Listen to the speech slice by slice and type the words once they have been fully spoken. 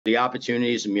The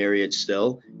opportunities are myriad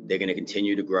still. They're going to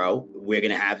continue to grow. We're going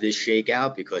to have this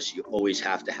shakeout because you always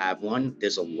have to have one.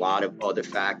 There's a lot of other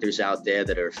factors out there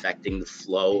that are affecting the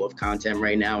flow of content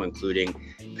right now, including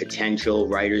potential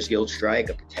Writers Guild strike,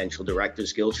 a potential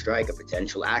Directors Guild strike, a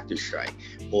potential Actors strike,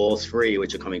 all three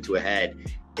which are coming to a head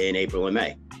in April and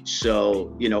May.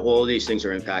 So, all of these things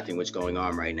are impacting what's going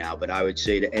on right now. But I would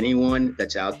say to anyone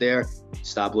that's out there,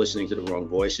 stop listening to the wrong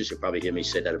voices. You'll probably hear me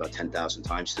say that about 10,000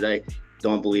 times today.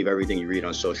 Don't believe everything you read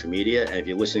on social media. And if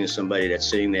you're listening to somebody that's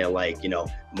sitting there like,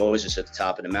 Moses at the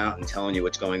top of the mountain telling you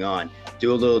what's going on,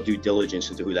 do a little due diligence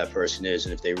into who that person is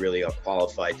and if they really are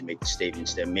qualified to make the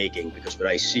statements they're making. Because what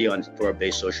I see on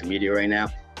broad-based social media right now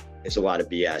is a lot of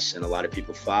BS and a lot of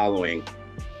people a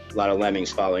lot of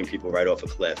lemmings following people right off a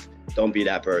cliff. Don't be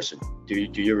that person. Do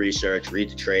your research, read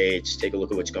the trades, take a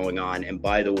look at what's going on. And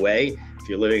by the way, if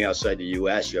you're living outside the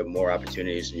US, you have more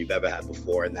opportunities than you've ever had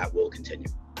before, and that will continue.